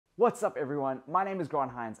What's up everyone, my name is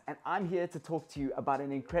Grant Hines and I'm here to talk to you about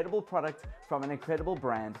an incredible product from an incredible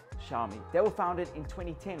brand, Xiaomi. They were founded in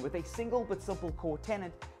 2010 with a single but simple core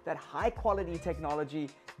tenet that high quality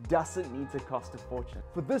technology doesn't need to cost a fortune.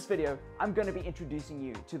 For this video, I'm going to be introducing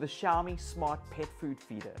you to the Xiaomi Smart Pet Food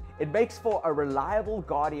Feeder. It makes for a reliable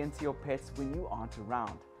guardian to your pets when you aren't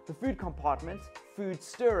around. The food compartment, food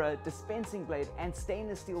stirrer, dispensing blade, and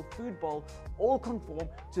stainless steel food bowl all conform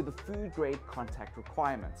to the food grade contact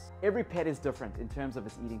requirements. Every pet is different in terms of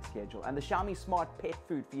its eating schedule, and the Xiaomi Smart Pet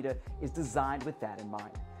Food Feeder is designed with that in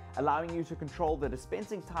mind, allowing you to control the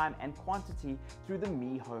dispensing time and quantity through the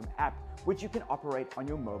Xiaomi Home app, which you can operate on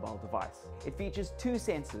your mobile device. It features two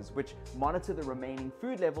sensors which monitor the remaining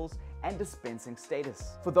food levels and dispensing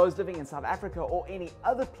status. For those living in South Africa or any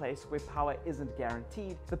other place where power isn't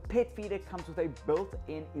guaranteed, the pet feeder comes with a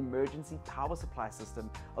built-in emergency power supply system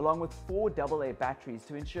along with 4 AA batteries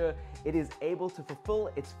to ensure it is able to fulfill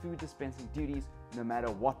its food dispensing duties no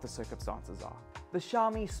matter what the circumstances are. The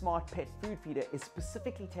Xiaomi Smart Pet Food Feeder is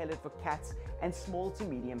specifically tailored for cats and small to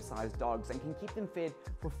medium-sized dogs and can keep them fed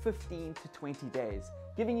for 15 to 20 days,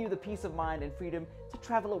 giving you the peace of mind and freedom to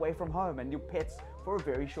travel away from home and your pets for a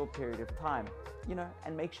very short period of time,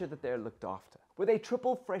 and make sure that they're looked after. With a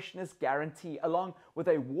triple freshness guarantee along with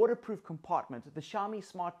a waterproof compartment, the Xiaomi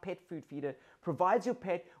Smart Pet Food Feeder provides your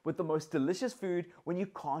pet with the most delicious food when you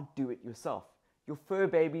can't do it yourself. Your fur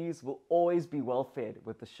babies will always be well fed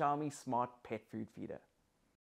with the Xiaomi Smart Pet Food Feeder.